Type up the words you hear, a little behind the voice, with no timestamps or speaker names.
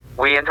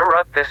We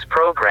interrupt this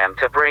program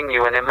to bring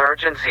you an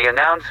emergency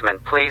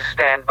announcement. Please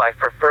stand by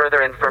for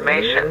further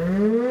information.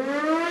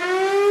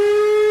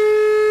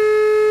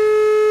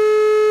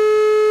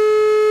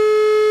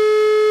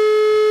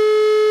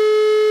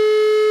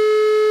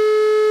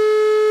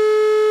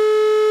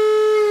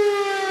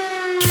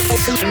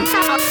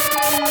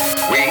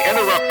 We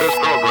interrupt this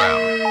program.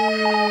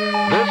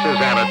 This is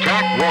an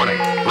attack warning.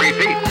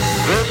 Repeat,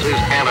 this is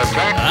an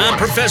attack warning. I'm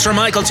Professor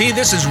Michael T.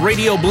 This is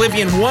Radio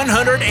Oblivion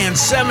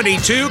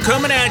 172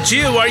 coming at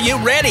you. Are you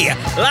ready?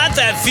 Light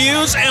that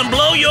fuse and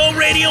blow your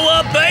radio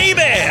up,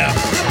 baby!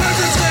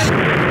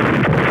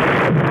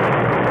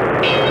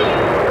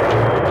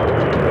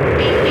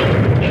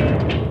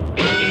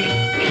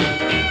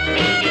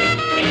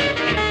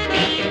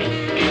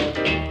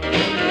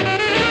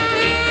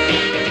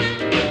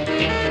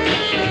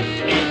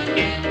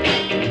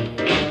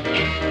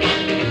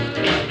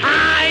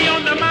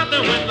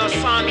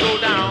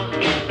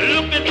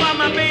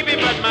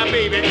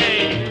 Baby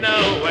ain't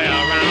nowhere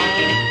around.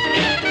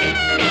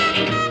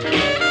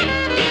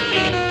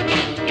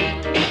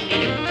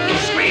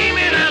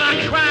 Screaming and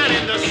I cried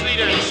in the sleet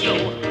and snow,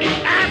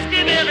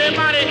 asking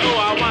everybody, oh,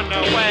 I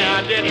wonder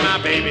where did my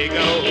baby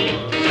go?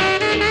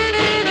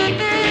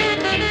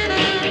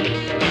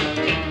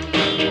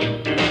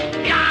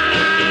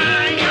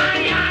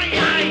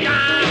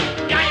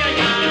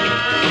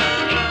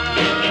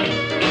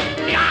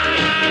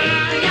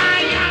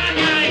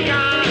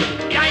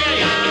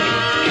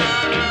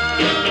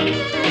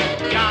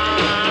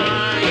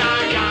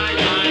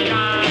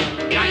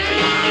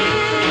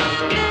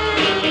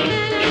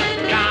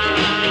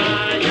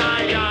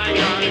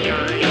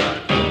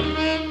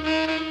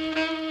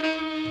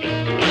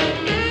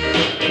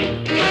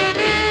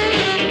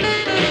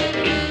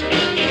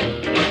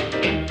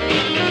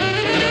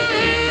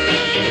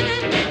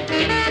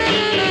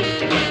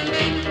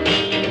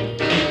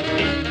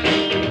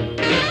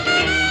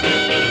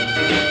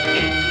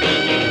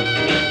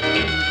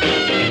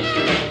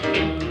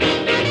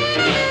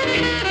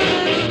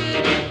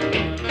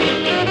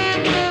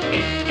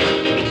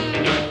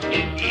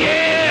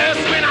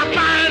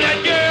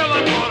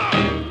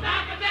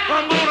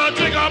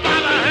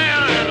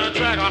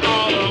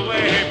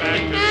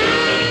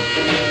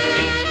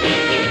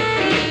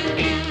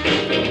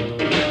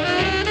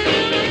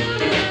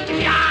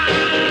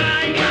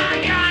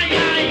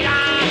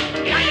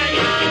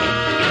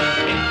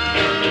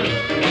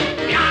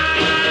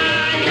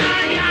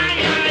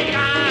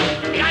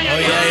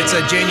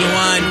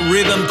 Genuine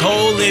rhythm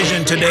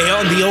collision today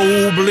on the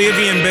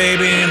Oblivion,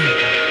 baby.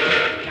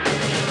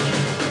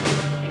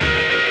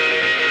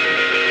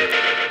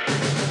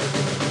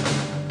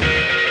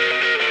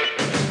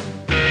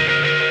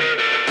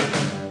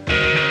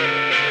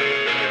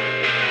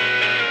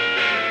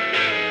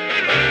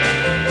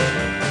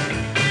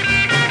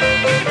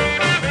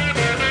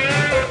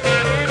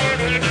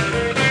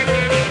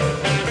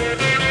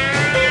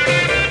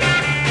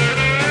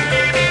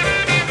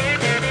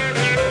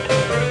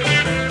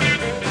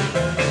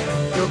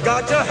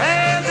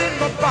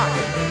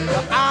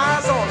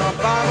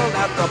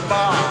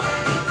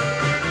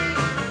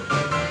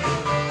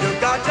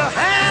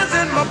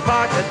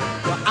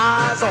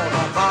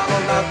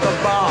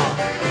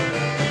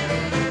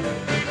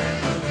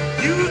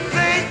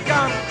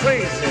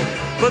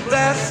 But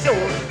that's your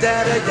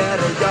daddy,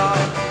 y'all.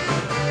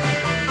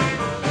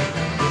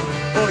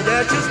 Oh,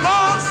 yes, you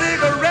smoke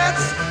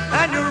cigarettes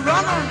and you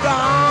run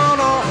around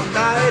all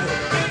night.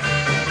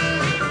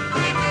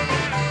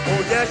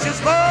 Oh, yes, you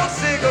smoke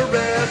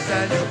cigarettes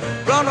and you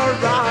run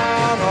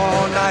around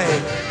all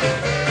night.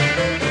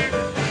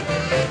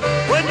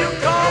 When you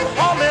come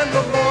home in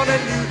the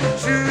morning, you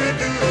sure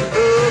do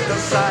look a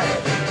sight.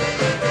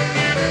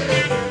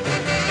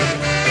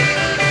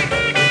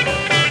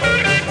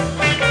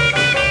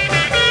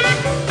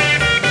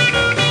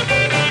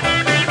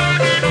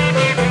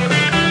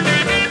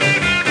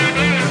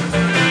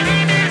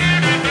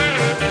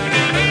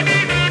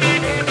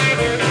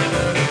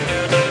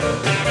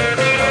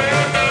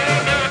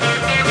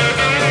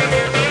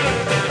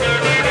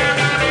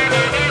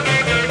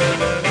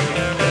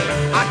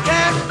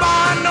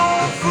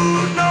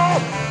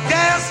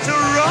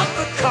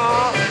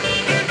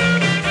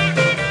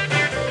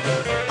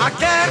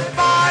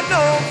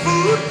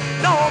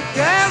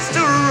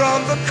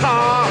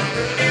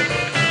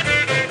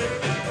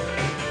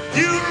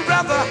 You'd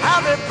rather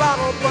have a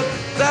bottle, but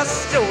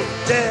that's your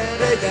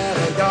daddy,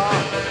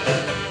 y'all.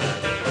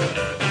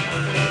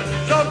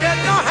 So get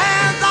your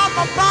hands off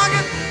the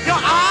pocket,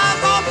 your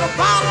eyes off the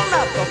bottle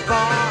at the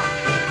bar.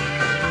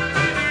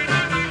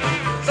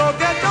 So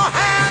get your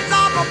hands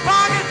off the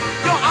pocket,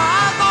 your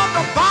eyes off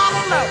the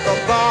bottle at the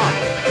bar.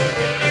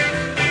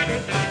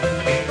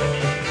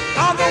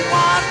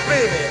 Otherwise,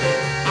 baby,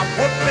 I'm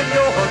whooping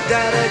your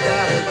daddy,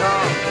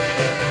 y'all.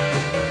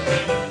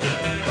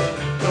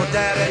 Your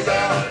daddy,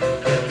 y'all.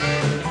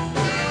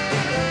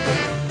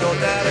 Your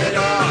daddy,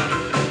 y'all.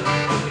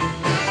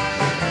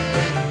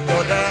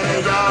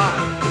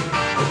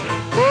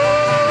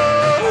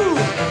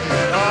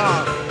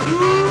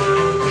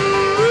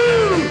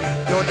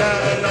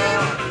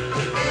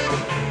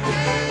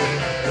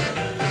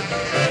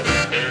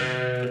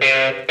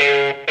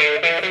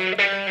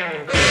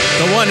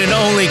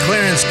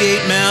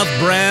 Ralph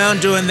Brown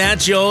doing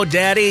That's Yo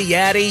Daddy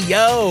Yaddy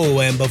Yo.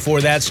 And before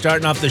that,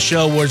 starting off the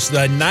show was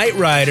the Night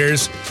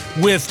Riders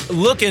with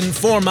Looking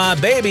for My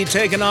Baby,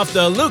 taking off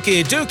the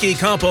Lukey Dookie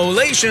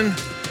compilation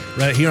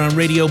right here on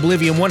Radio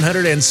Oblivion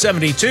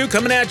 172,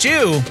 coming at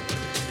you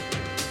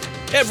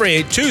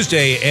every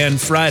Tuesday and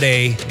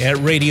Friday at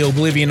Radio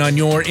Oblivion on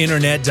your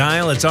internet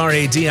dial. It's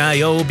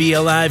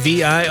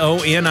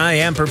RADIOBLIVION. I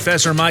am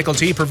Professor Michael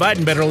T,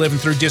 providing better living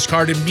through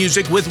discarded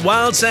music with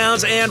wild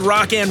sounds and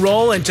rock and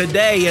roll. And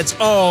today it's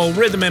all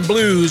rhythm and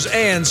blues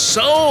and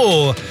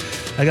soul.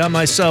 I got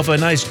myself a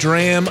nice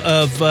dram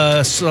of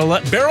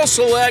Barrel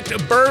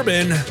Select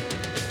bourbon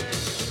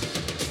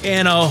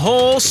and a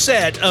whole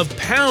set of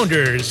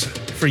pounders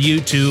for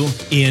you to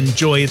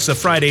enjoy. It's the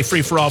Friday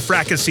Free-for-All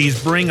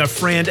Fracassees Bring a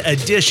Friend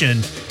edition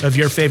of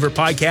your favorite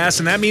podcast,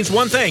 and that means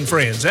one thing,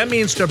 friends. That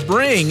means to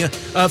bring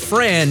a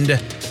friend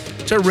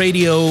to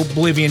Radio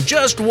Oblivion.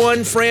 Just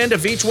one friend.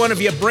 If each one of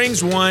you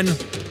brings one,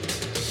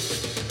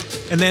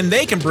 and then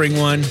they can bring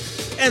one,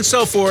 and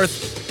so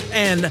forth,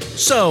 and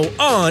so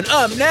on.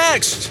 Up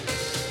next,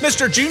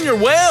 Mr. Junior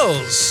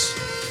Wells,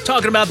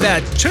 talking about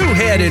that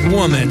two-headed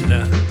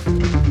woman.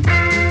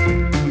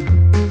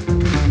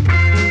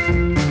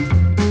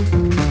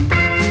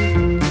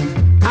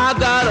 I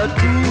got a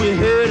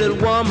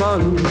two-headed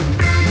woman,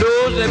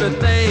 knows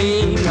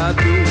everything I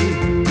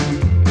do.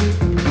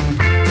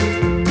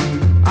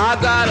 I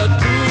got a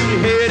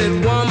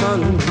two-headed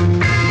woman,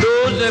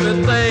 knows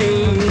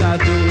everything I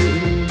do.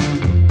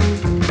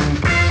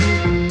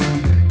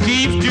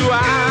 Keeps two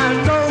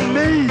eyes on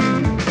me,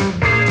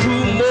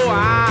 two more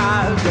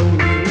eyes on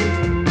you.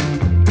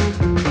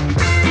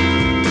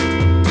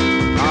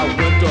 I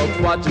went to a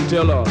fortune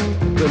teller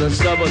to the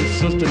seventh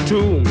sister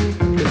too.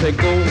 They say,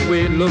 go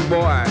away, little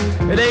boy.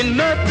 It ain't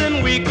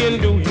nothing we can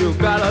do. You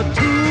got a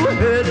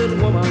two-headed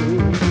woman,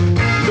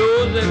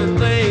 knows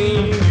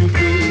everything you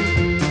do.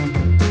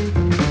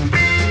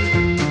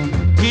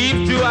 Keep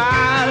two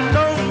eyes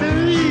on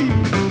me,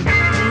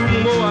 two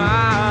more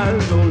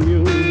eyes on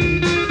you.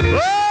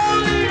 Oh,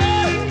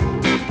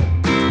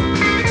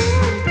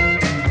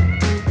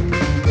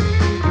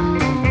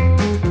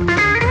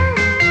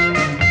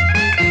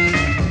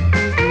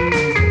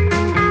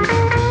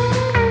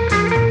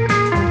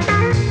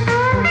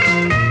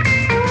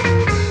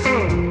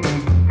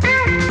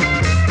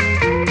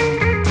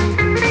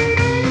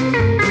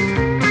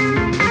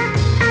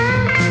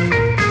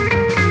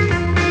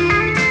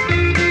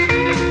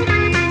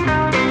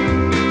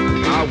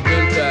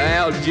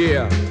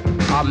 yeah.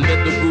 I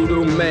met the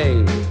voodoo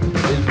man.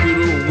 His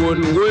voodoo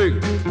wouldn't work.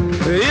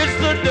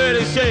 It's a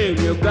dirty shame.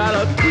 You got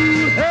a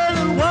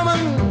two-headed woman,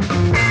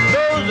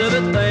 knows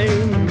everything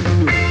you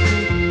do.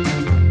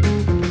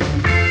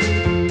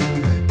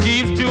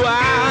 Keeps two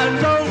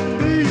eyes on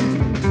me,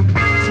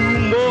 two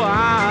more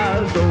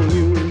eyes on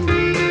you.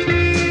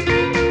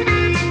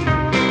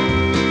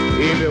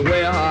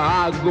 Everywhere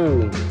I go,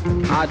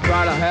 I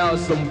try to have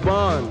some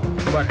fun,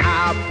 but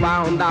I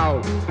found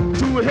out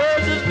two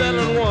heads is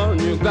better than one.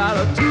 You got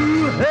a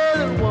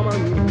two-headed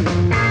woman,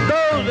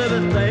 knows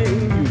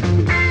everything you do.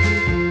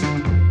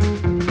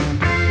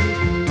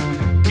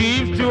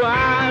 Keeps two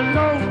eyes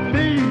on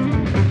me,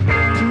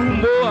 two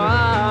more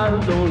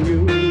eyes on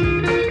you.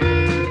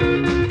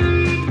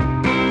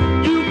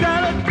 You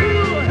got a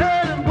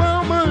two-headed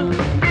woman.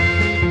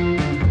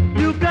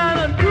 You got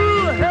a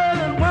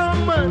two-headed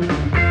woman.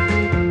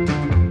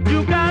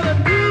 You got a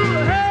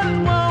two-headed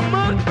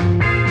woman.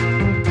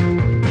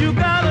 You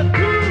got a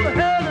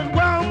two-headed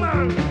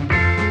woman.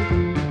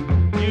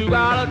 You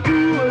got a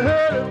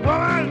two-headed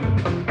woman,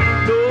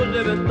 knows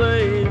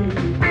everything.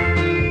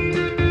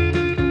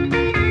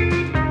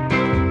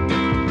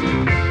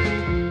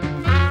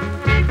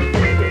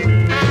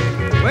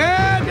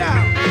 Well,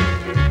 now,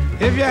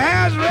 if your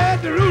hair's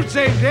red, the roots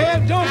ain't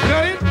dead, don't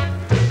cut it,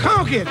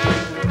 conk it.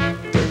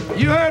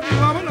 You heard me,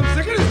 woman, I'm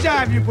sick of this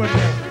jive you put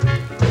down.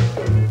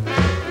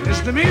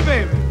 Listen to me,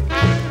 baby.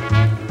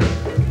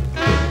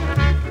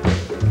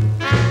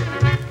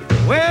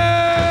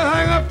 Well,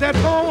 hang up that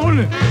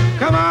phone,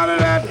 come out of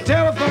that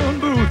telephone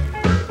booth.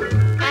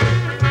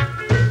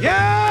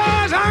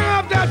 Yes, hang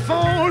up that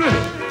phone,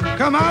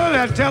 come out of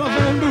that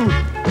telephone booth.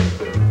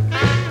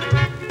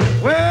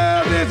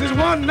 Well, this is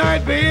one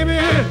night, baby,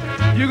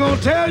 you're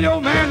gonna tell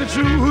your man the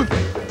truth.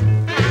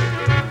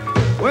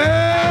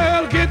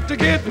 Well, get to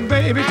getting,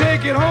 baby,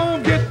 take it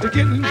home, get to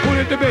getting, put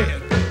it to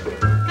bed.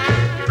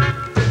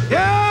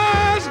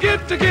 Yes,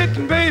 get to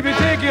getting, baby,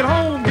 take it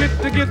home, get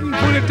to getting,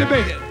 put it to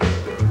bed.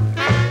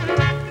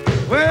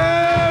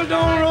 Well,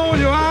 don't roll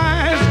your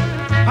eyes,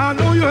 I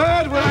know you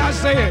heard what I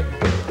said.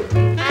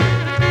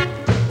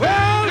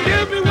 Well,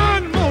 give me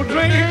one more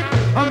drink,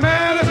 a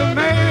man as a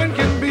man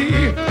can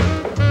be.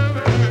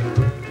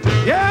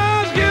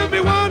 Yes, give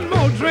me one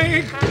more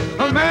drink,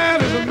 a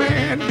man as a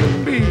man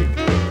can be.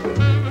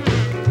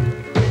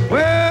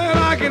 Well,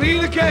 I can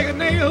eat a keg of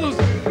nails,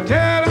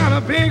 tear down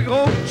a big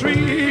oak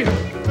tree.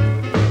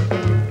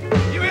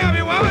 You hear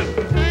me, woman?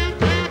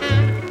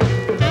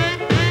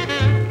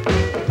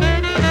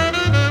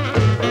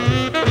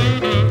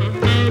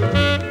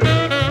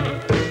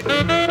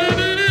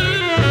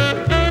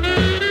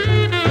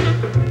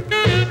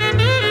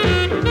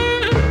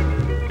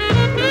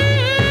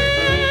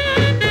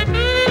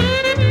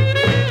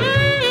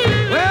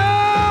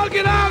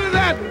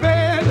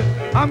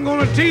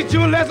 teach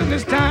you a lesson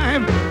this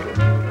time.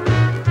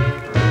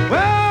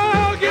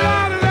 Well, get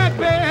out of that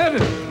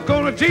bed.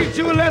 Gonna teach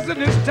you a lesson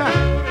this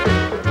time.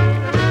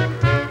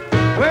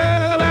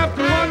 Well,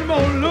 after one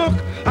more look,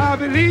 I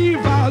believe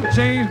I'll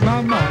change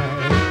my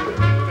mind.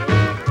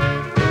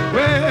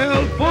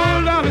 Well,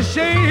 pull down the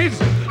shades,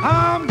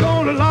 I'm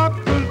gonna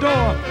lock the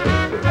door.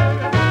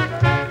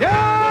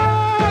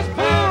 Yes,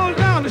 pull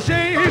down the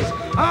shades,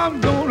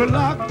 I'm gonna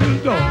lock the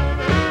door.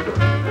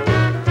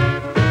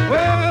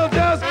 Well,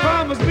 just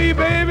promise me,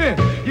 baby,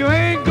 you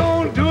ain't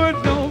gonna do it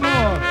no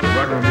more.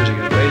 Rock and roll music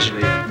is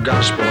basically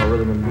gospel or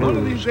rhythm and blues. One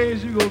of these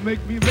days you gonna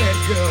make me mad,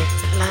 girl.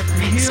 Love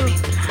makes me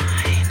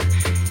blind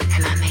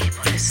and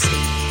unable to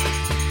see.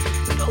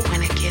 But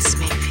when it gives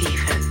me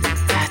fever,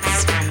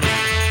 that's for me.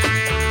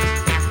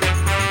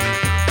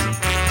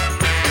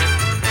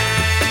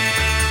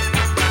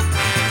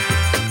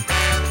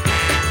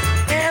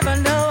 Never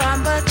know how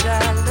much I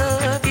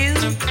love you.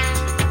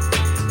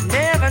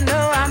 Never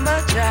know how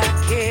much I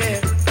care.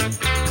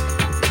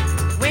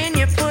 When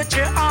you put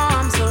your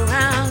arms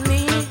around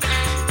me,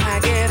 I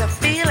get a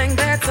feeling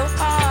that's so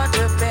hard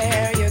to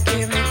bear. You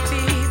give me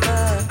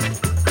fever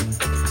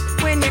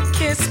when you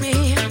kiss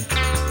me,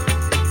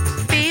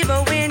 fever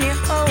when you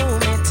hold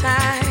me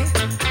tight,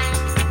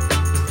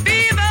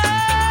 fever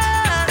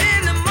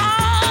in the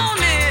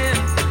morning,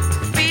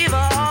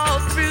 fever all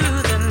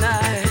through the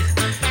night.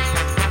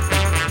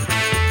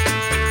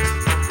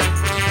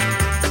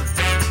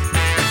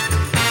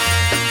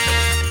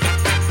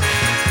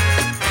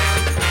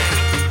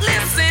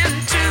 Listen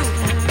to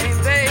me,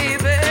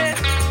 baby.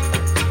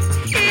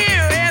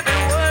 Hear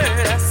every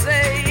word I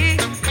say.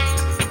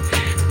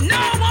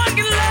 No one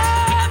can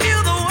love you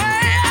the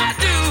way I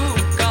do,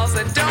 'cause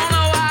I don't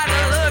know how to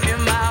love you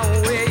my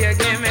way. You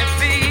give me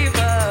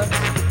fever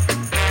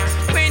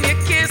when you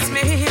kiss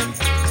me,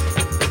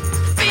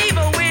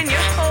 fever when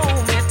you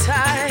hold me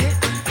tight,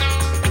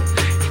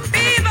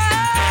 fever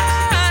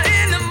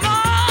in the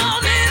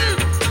morning,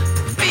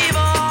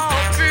 fever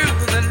all through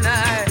the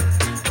night.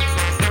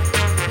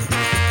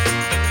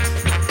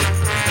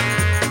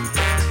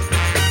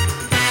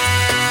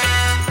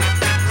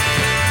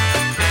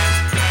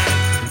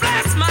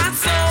 Bless my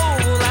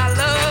soul, I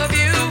love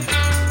you.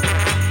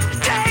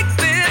 Take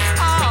this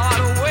heart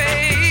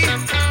away.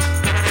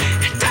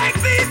 Take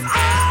these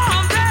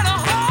arms that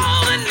are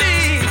holding me,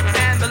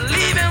 and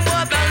believe in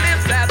what the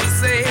lips have to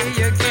say.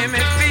 You give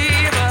me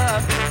fever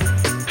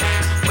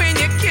when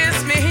you kiss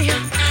me,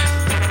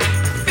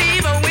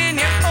 fever when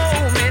you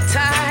hold me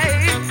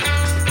tight,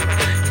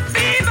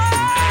 fever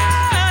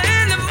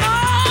in the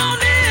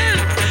morning,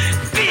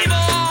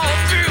 fever all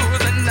through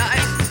the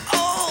night.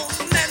 Oh,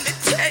 let me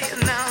tell you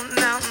now.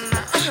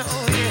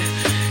 Oh,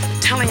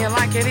 yeah. Telling you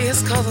like it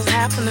is, 'cause it's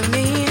happened to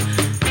me.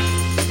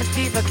 When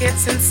fever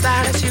gets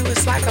inside of you,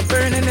 it's like a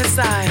burning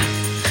desire.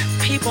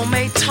 People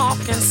may talk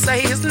and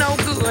say it's no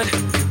good,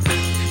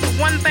 but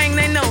one thing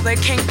they know, they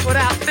can't put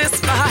out this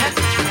fire.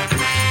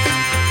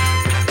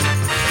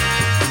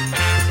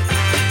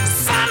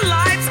 Sun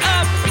lights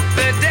up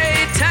the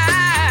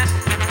daytime,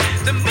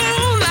 the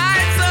moon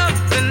lights up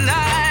the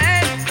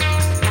night.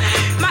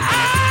 My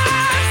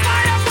eyes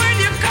light up when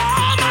you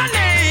call my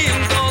name,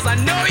 'cause I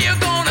know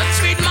you're gonna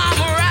treat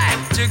mama right.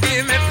 You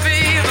give me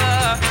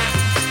fever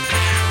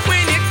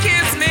when you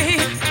kiss me,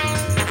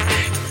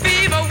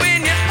 fever when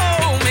you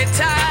hold me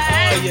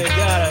tight, You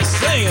gotta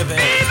sing it then.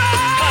 fever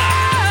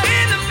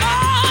in the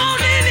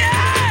morning,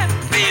 yeah,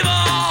 fever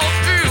all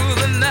through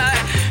the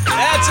night.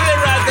 That's it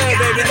right there,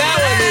 baby. That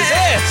one is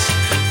it.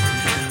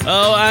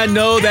 Oh, I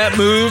know that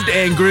moved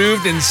and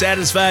grooved and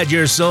satisfied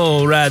your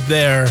soul right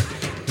there.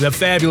 The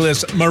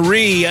fabulous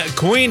Marie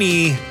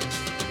Queenie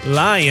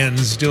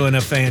Lyons doing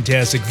a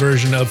fantastic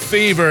version of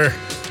Fever.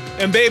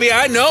 And baby,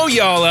 I know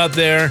y'all out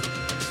there,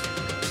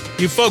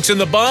 you folks in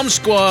the Bomb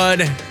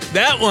Squad,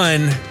 that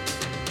one,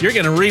 you're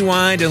going to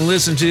rewind and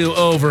listen to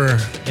over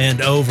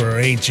and over,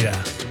 ain't ya?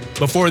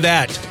 Before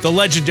that, the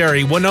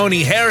legendary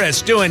Winoni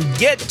Harris doing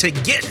Get to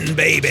Gettin',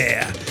 baby.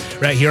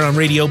 Right here on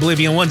Radio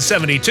Oblivion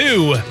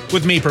 172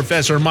 with me,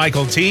 Professor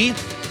Michael T.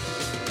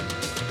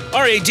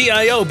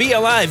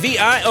 RADIOBLIVION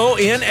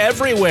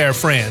everywhere,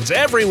 friends.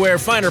 Everywhere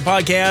finer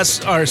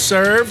podcasts are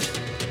served.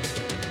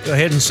 Go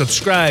ahead and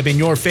subscribe in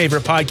your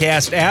favorite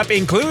podcast app,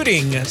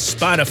 including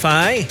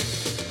Spotify.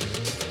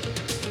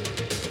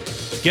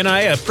 Again,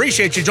 I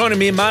appreciate you joining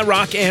me in my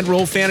rock and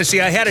roll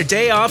fantasy. I had a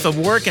day off of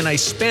work and I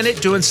spent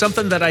it doing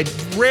something that I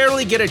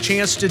rarely get a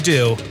chance to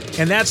do.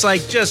 And that's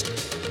like just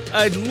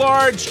a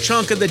large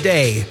chunk of the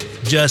day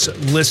just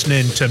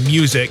listening to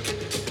music.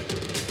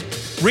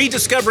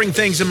 Rediscovering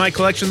things in my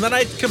collection that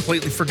I'd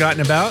completely forgotten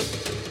about.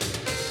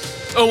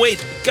 Oh,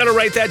 wait, gotta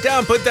write that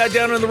down. Put that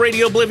down on the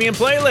Radio Oblivion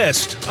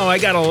playlist. Oh, I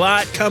got a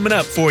lot coming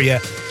up for you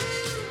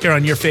here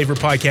on your favorite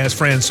podcast,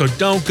 friends. So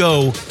don't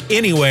go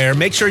anywhere.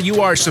 Make sure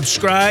you are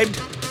subscribed.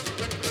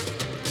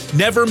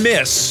 Never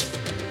miss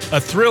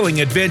a thrilling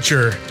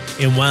adventure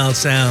in wild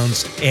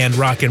sounds and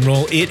rock and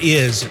roll. It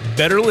is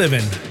better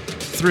living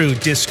through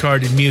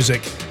discarded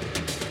music.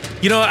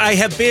 You know, I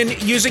have been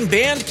using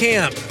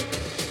Bandcamp.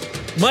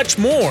 much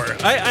more.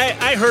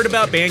 I heard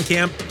about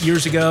Bandcamp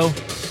years ago,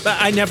 but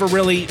I never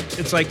really,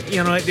 it's like,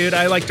 you know what, dude,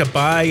 I like to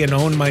buy and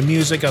own my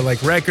music. I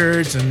like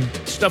records and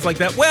stuff like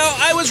that. Well,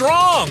 I was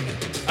wrong.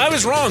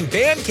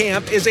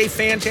 Bandcamp is a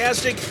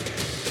fantastic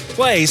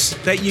place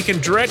that you can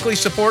directly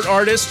support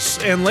artists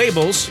and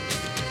labels,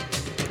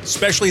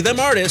 especially them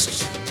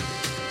artists,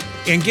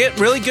 and get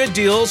really good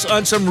deals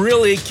on some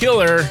really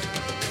killer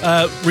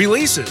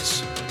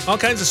releases. All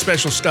kinds of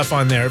special stuff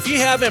on there. If you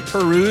haven't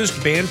perused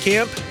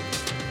Bandcamp,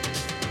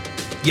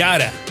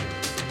 yada,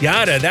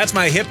 that's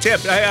my hip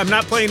tip. I'm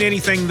not playing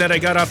anything that I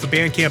got off of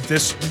Bandcamp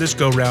this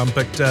go round,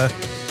 but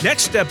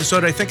next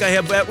episode I think I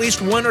have at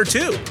least one or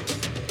two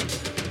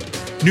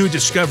new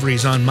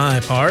discoveries on my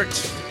part.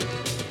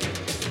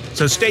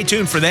 So stay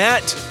tuned for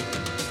that.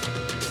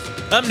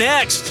 Up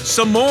next,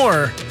 some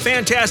more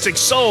fantastic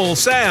soul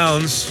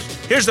sounds.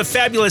 Here's the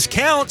Fabulous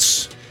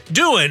Counts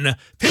doing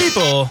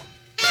People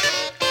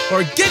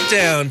or Get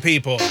Down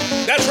People.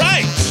 That's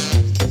right.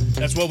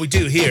 That's what we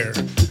do here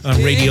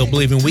on Radio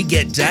Believin'. We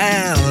get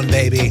down,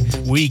 baby.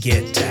 We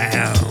get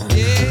down.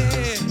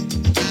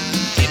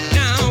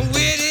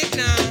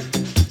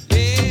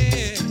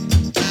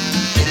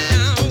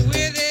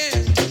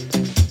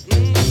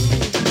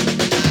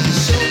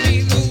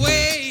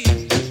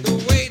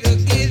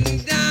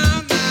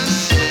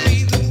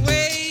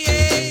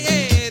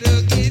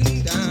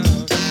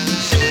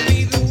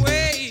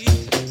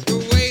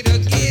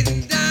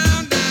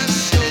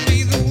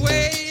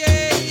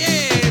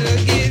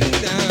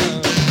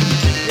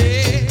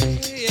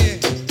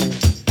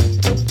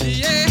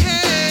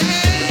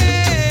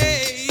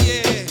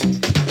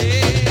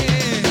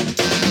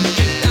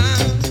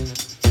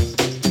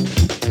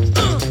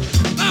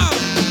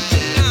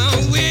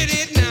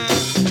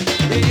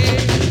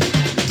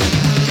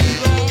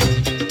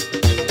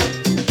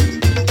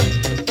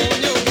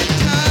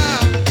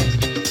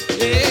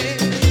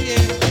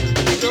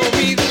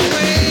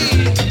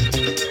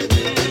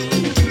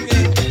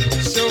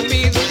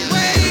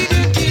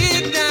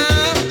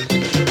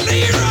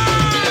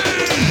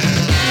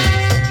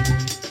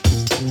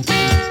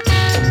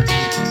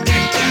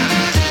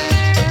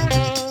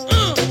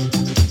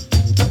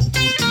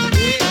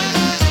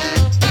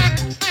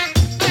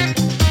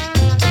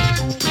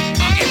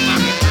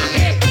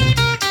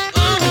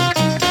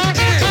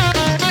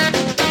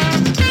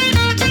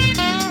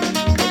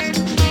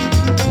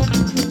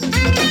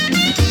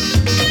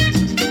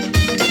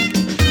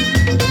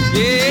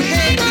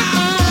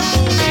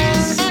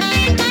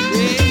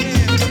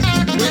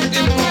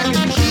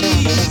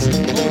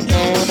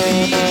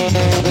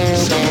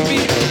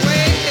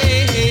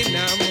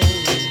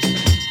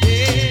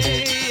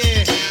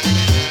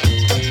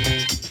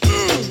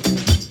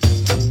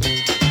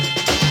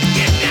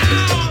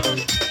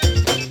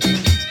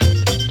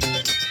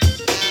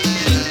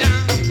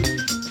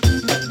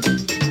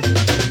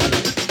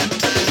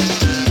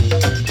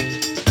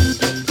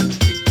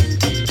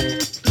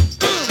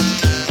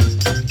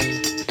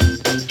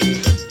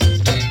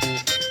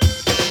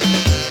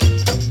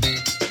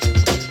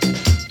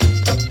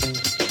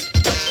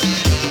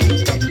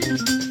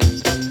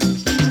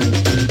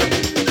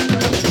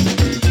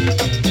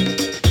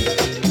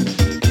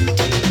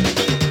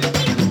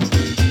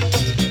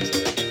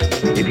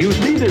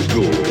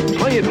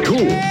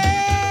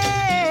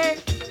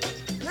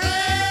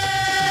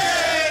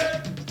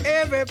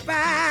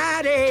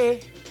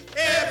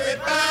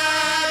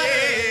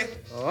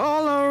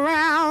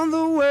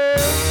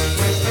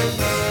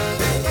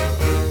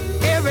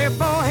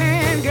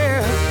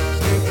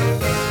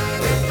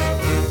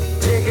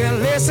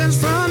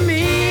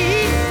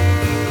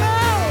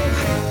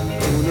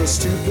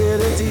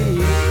 Stupidity.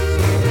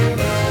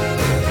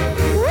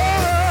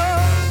 Whoa,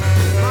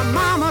 my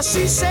mama,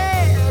 she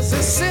says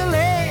it's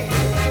silly.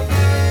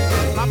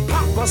 My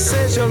papa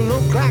says you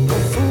look like a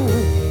fool.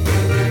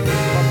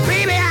 But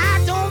baby,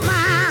 I don't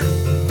mind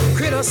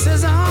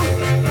criticism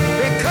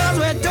because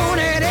we're doing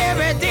it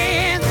every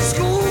day in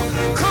school.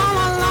 Come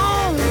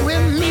along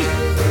with me,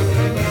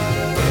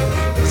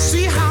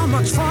 see how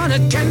much fun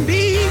it can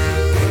be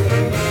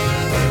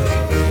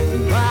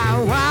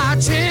by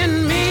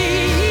watching me.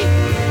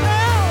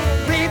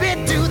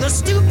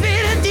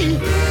 Stupidity.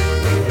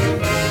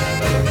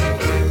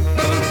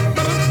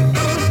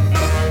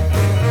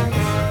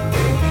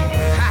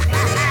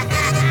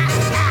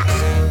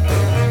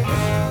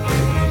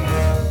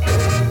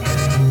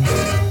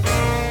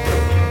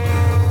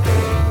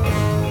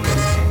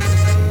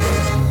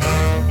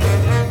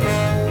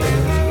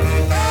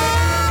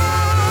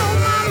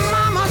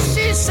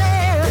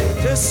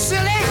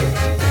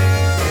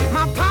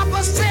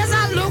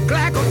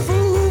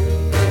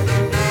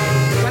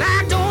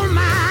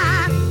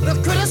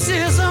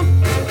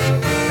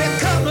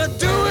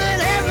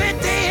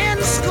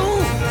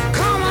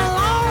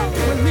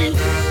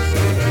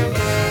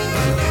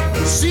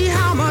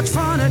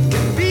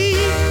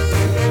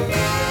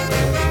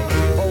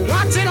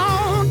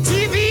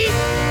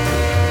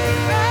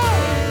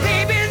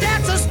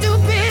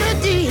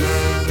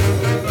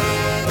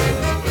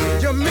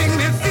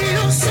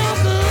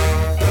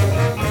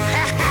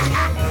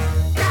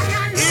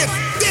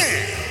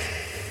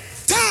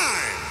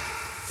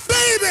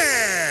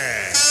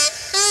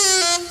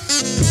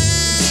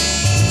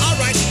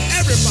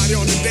 everybody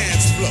on the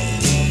dance floor.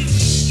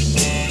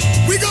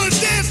 We're gonna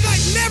dance like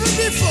never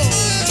before.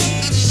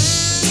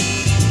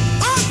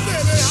 Oh,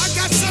 baby, I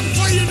got something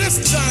for you this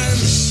time.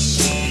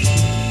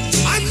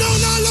 I'm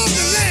known all over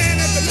the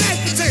land as the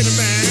mashed potato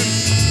man.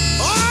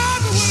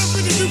 Oh, but what I'm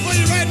gonna do for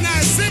you right now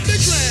is simply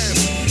grand.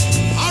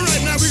 All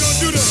right, now we're gonna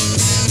do the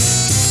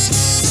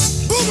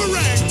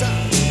boomerang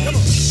time. Come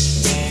on.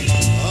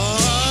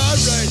 All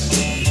right.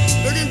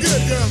 Looking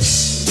good, girl.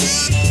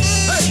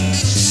 Hey.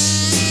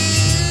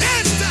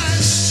 Dance time.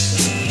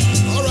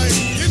 All right.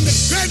 Get in the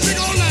great big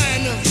old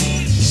line now.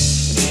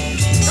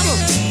 Come on.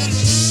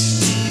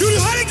 Do the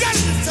honey got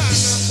it this time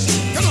now.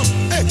 Come on.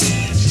 Hey.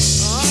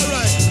 All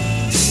right.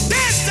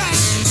 Dance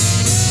time.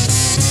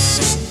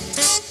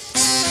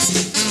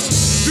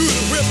 Do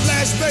the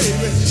whiplash,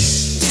 baby.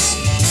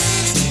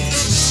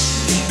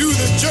 Do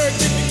the jerk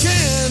if you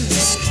can.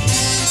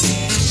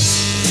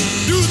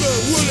 Do the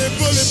woolly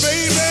bully,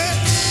 baby.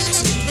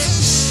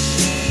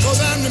 Cause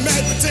I'm the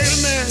mashed potato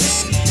man.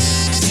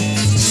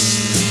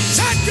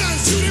 Shotgun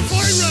shooting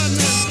before he run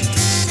now.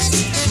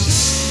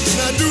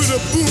 Now do the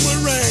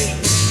boomerang.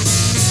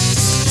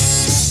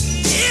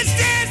 It's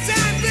dance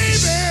time,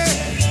 baby.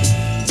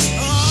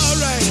 All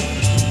right.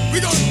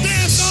 We gonna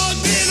dance all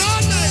day and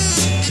all night.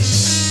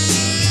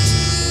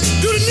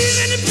 Do the knee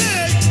and the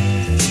peg.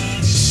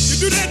 You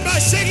do that by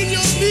shaking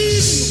your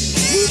knees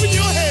and moving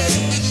your head.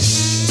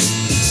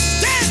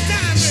 Dance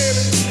time,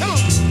 baby. Come on.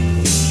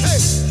 Hey.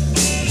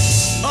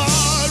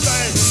 All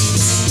right.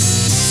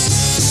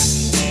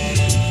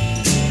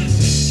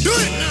 Do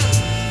it now.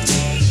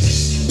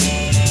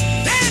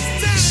 Dance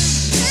time.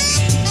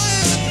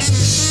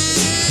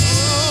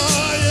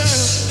 Oh, yeah.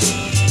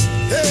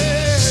 Hey.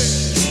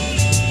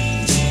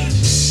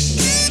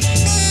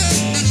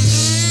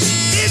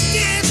 It's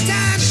dance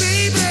time,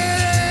 baby.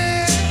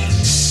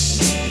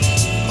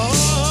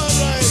 All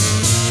right.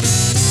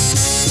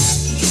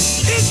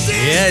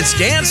 Yeah, it's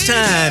dance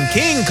time.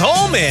 King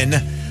Coleman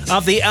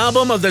off the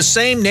album of the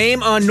same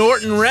name on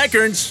Norton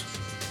Records.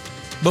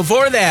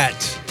 Before that,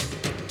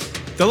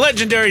 the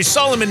legendary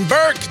Solomon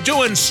Burke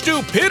doing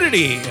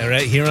Stupidity. All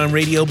right, here on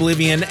Radio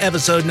Oblivion,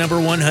 episode number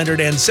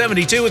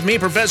 172 with me,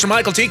 Professor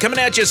Michael T, coming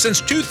at you since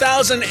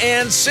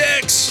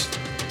 2006.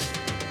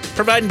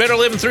 Providing better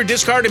living through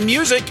discarded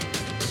music.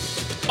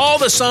 All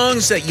the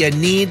songs that you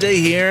need to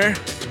hear.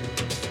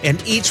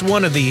 And each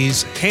one of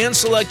these,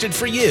 hand-selected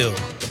for you,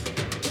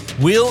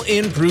 will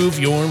improve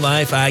your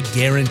life, I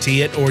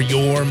guarantee it, or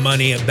your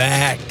money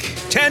back.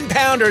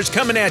 10-pounders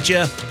coming at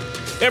you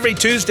every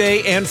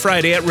Tuesday and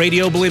Friday at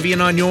Radio Oblivion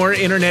on your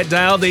internet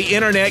dial. The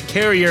internet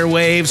carrier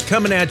waves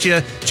coming at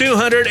you.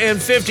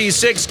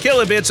 256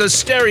 kilobits of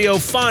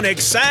stereophonic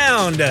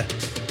sound.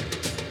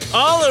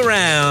 All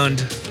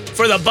around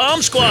for the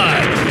Bomb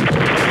Squad.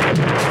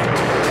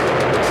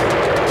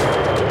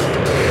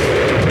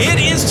 It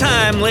is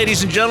time,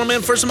 ladies and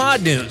gentlemen, for some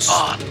odd news.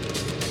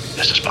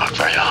 This is Mark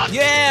very odd.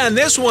 Yeah, and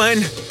this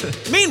one,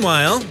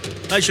 meanwhile,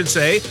 I should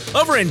say,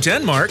 over in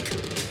Denmark,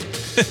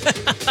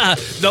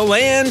 the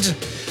land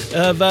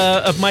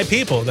of my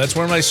people. That's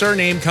where my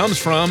surname comes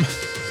from.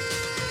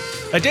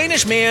 A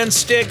Danish man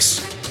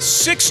sticks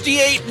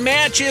 68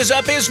 matches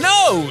up his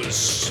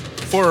nose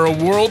for a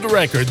world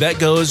record. That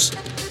goes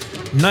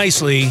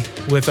nicely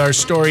with our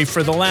story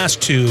for the last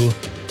two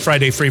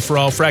Friday Free For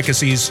All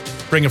Fracassees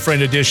Bring a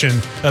Friend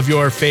edition of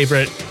your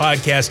favorite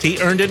podcast. He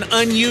earned an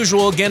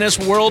unusual Guinness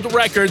World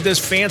Record, this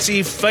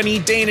fancy, funny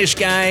Danish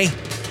guy,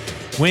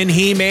 when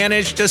he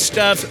managed to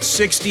stuff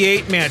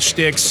 68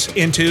 matchsticks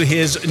into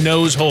his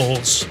nose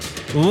holes.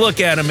 Look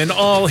at him in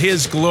all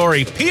his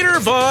glory. Peter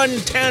von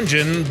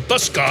Tangen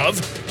Buskov,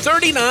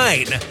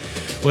 39,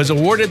 was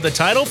awarded the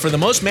title for the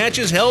most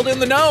matches held in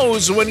the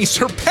nose when he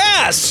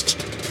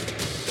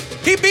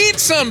beat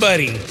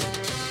somebody.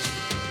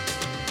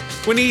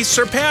 When he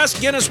surpassed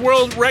Guinness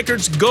World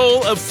Record's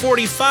goal of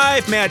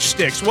 45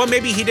 matchsticks. Well,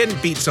 maybe he didn't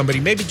beat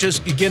somebody. Maybe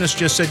just Guinness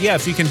just said, yeah,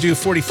 if you can do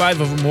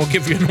 45 of them, we'll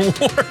give you an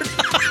award.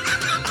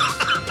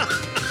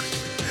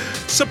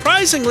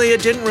 Surprisingly,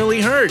 it didn't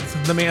really hurt,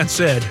 the man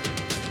said.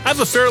 I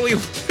have a fairly...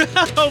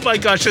 oh my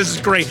gosh, this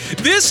is great.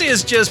 This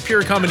is just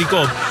pure comedy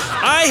gold.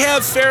 I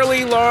have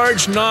fairly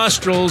large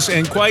nostrils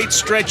and quite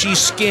stretchy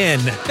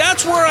skin.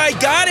 That's where I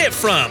got it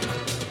from.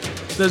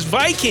 Those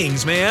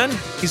Vikings, man.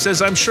 He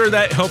says, I'm sure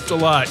that helped a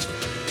lot.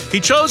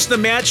 He chose the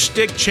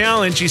matchstick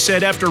challenge, he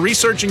said, after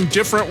researching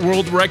different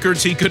world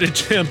records he could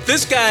attempt.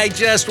 This guy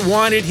just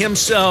wanted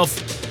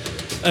himself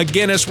a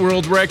Guinness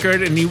World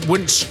Record, and he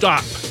wouldn't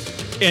stop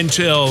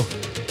until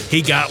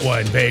he got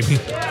one, baby.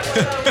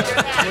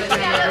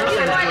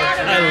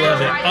 I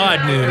love it.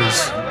 Odd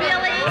news.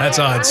 That's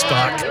odd,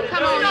 Spock.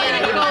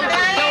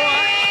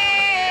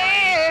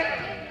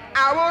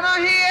 I want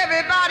to hear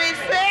everybody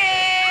say,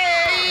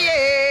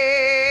 yeah.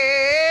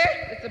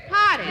 It's a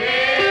party.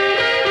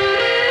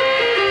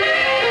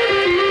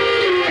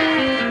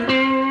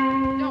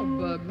 Don't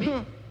bug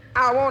me.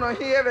 I want to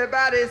hear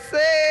everybody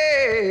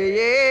say,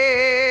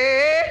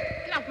 yeah.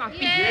 Get off my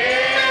feet.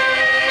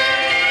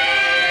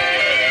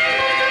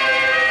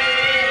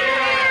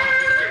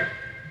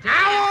 I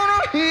want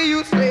to hear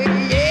you say,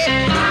 yeah.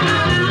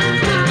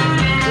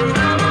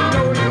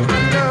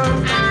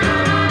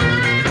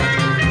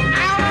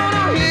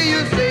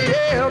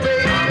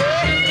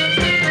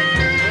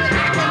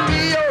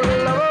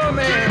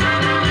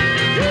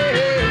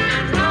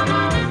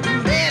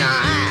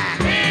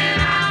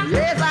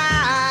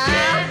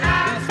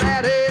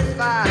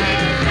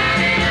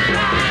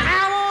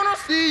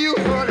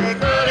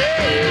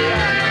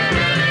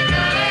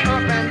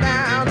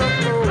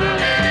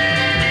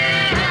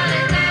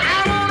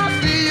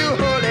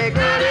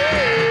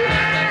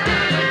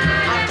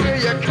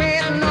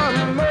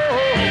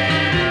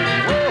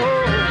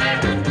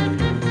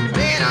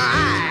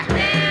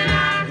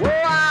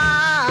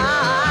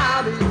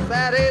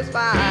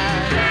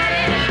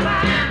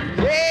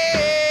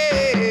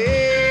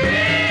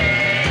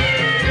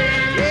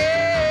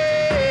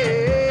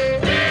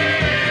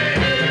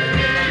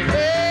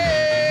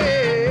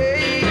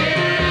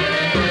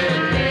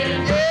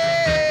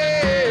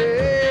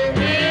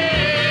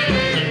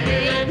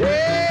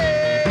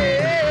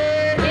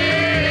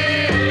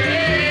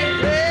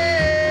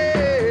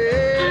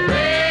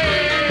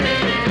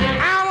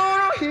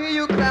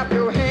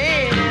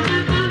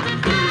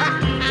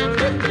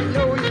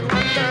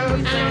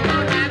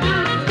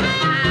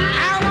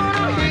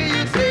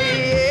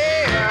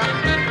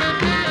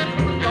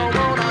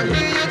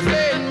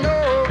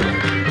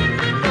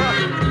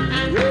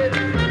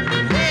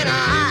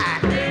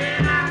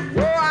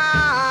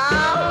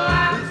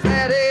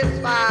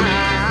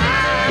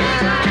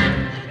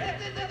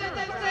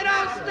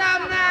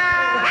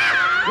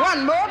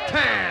 one more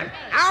time.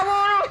 I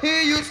wanna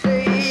hear you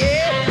say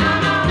yes.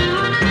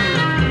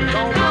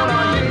 Don't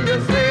wanna hear you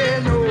say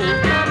no.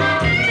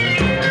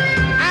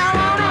 I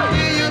wanna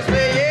hear you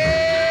say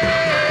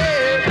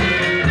yes.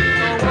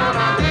 Don't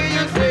wanna hear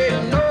you say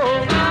no.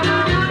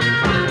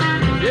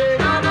 Yeah.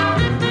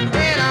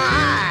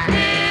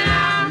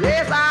 And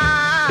yes,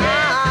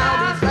 I'll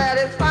be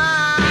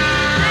satisfied.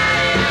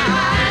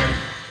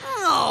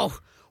 Oh,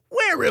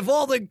 where have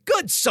all the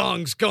good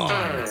songs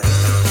gone?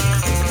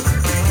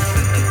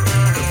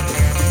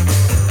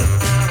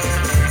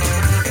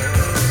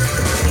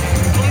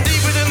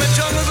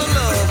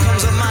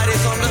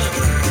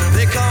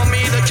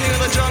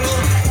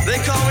 They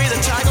call me the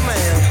Tiger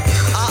Man.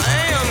 I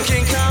am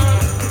King Kong,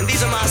 and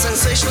these are my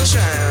sensational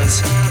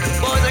shines.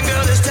 Boys and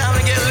girls, it's time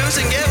to get loose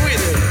and get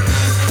with it.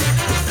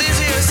 This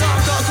here is a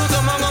song called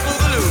Cucamonga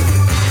Boogaloo.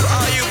 For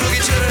all you boogie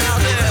children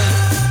out there,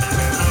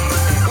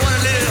 want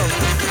a little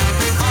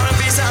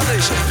R&B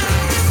salvation.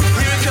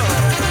 Here it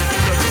comes,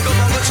 the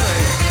Cucamonga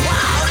train.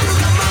 Wow,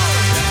 Cucamonga!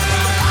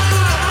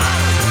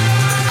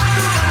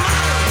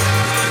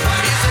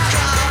 It's the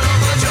call of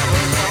the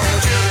jungle,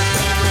 won't you?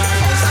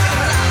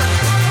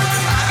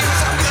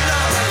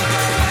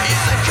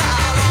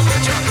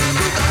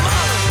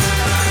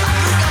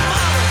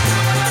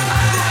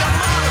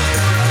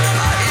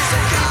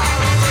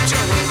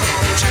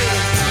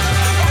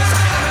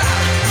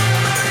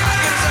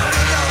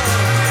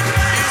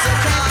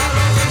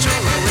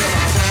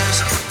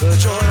 The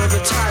joy of the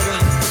tiger.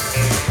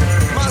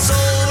 My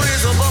soul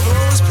is a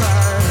buffalo's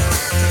pride.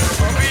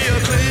 I'll be a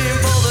claim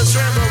for the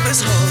strength of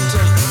this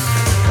hunter.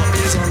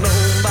 He's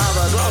unknown by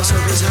the gloss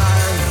of his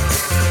hide.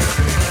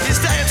 He's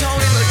standing tall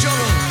in the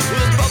jungle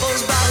with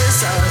bubbles by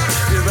his side.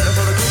 Get ready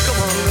for the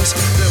Cucamongas.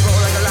 They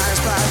roll like a lion's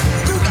pride.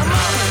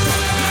 Cucamonga!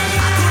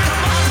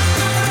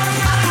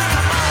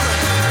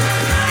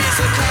 It's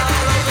the call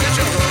of the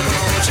jungle.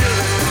 Come on,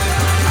 children.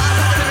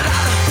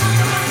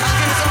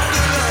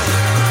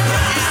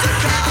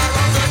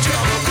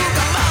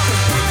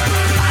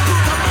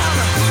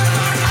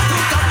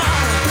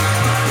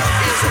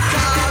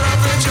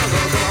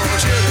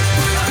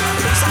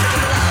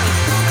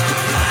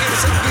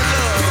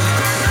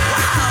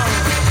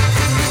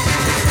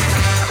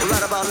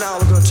 Now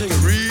we're gonna take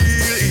it real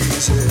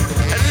easy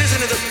and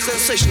listen to the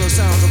sensational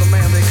sounds of the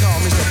man they call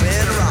Mr.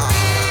 Ben Rock.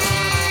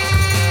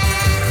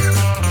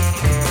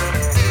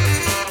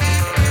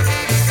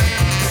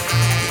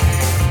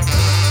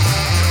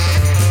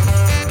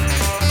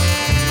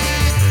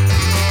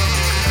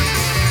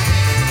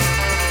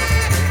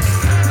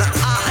 Now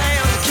I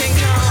am King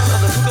Kong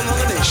of the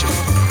Cucamonga Nation.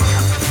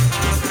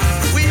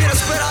 We here to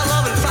spread our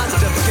love and fight the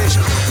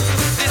defecation.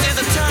 This is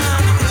the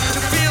time to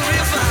feel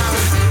real fine,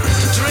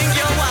 to drink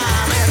your wine.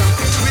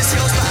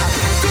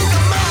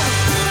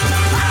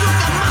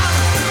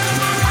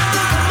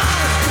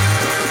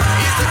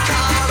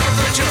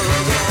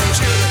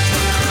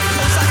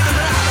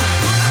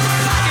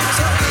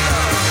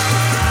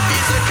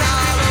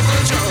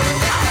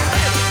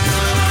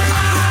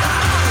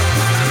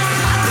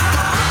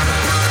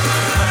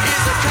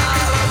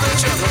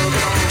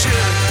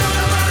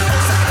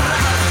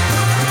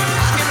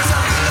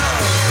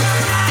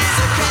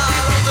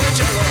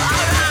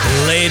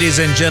 Ladies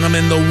and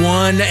gentlemen, the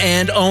one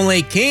and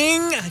only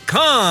King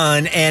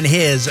Khan and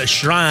his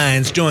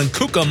Shrines doing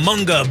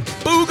Cucamonga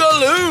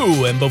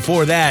Boogaloo. And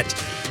before that,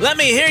 let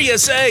me hear you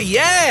say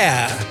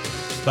yeah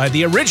by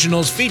the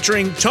Originals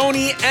featuring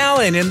Tony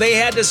Allen. And they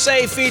had to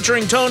say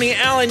featuring Tony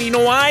Allen. You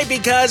know why?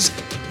 Because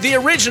the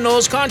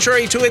Originals,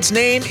 contrary to its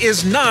name,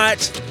 is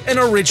not an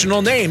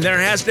original name. There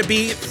has to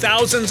be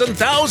thousands and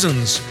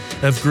thousands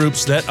of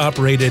groups that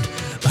operated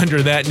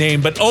under that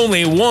name, but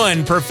only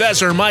one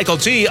Professor Michael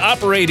T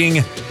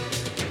operating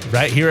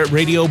right here at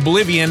Radio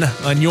Oblivion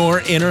on your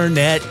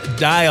internet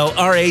dial.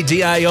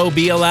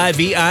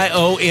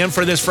 RADIOBLIVION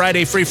for this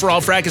Friday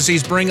free-for-all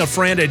Fracassees Bring a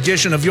Friend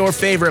edition of your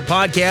favorite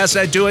podcast.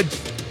 I do it.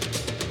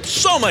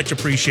 So much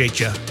appreciate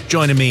you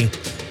joining me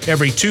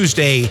every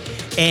Tuesday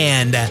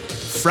and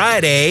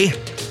Friday.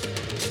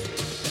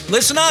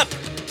 Listen up.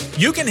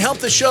 You can help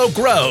the show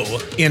grow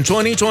in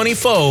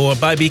 2024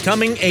 by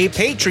becoming a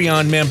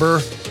Patreon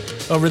member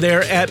over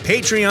there at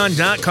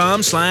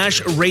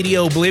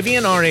patreon.com/Radio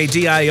Oblivion,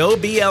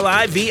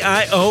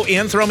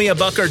 RADIOBLIVION. Throw me a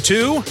buck or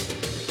two.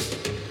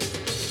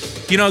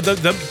 You know,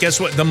 guess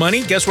what? The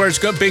money, guess where it's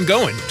been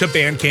going? To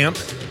Bandcamp.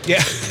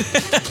 Yeah.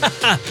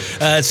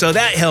 So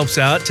that helps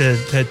out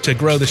to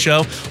grow the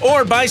show.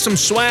 Or buy some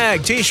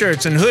swag,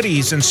 t-shirts and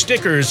hoodies and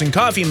stickers and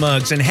coffee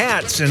mugs and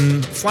hats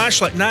and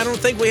flashlights. No, I don't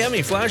think we have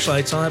any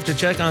flashlights. I'll have to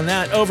check on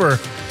that over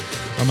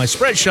on my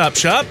Spreadshop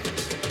shop.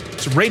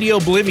 It's Radio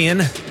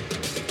Oblivion.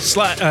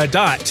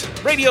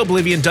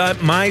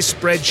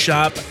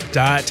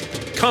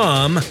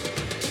 RadioOblivion.myspreadshop.com.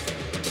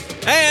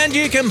 And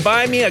you can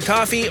buy me a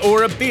coffee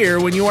or a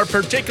beer when you are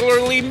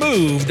particularly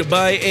moved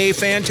by a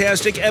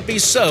fantastic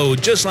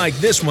episode, just like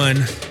this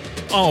one,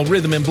 all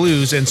rhythm and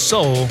blues and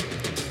soul.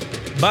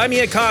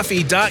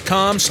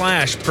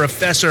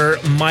 Buymeacoffee.com/Professor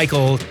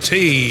Michael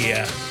T.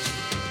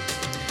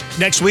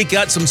 Next week,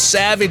 got some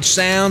savage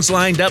sounds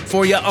lined up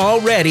for you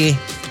already.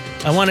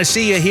 I want to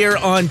see you here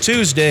on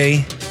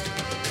Tuesday.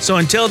 So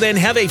until then,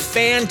 have a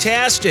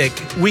fantastic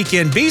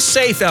weekend. Be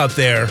safe out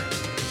there,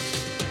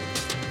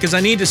 because I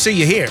need to see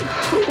you here.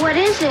 What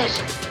is it?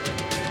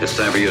 It's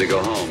time for you to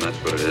go home, that's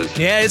what it is.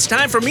 Yeah, it's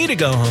time for me to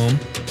go home.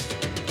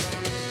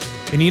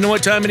 And you know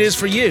what time it is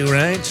for you,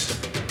 right?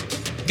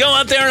 Go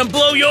out there and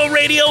blow your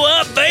radio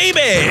up,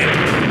 baby!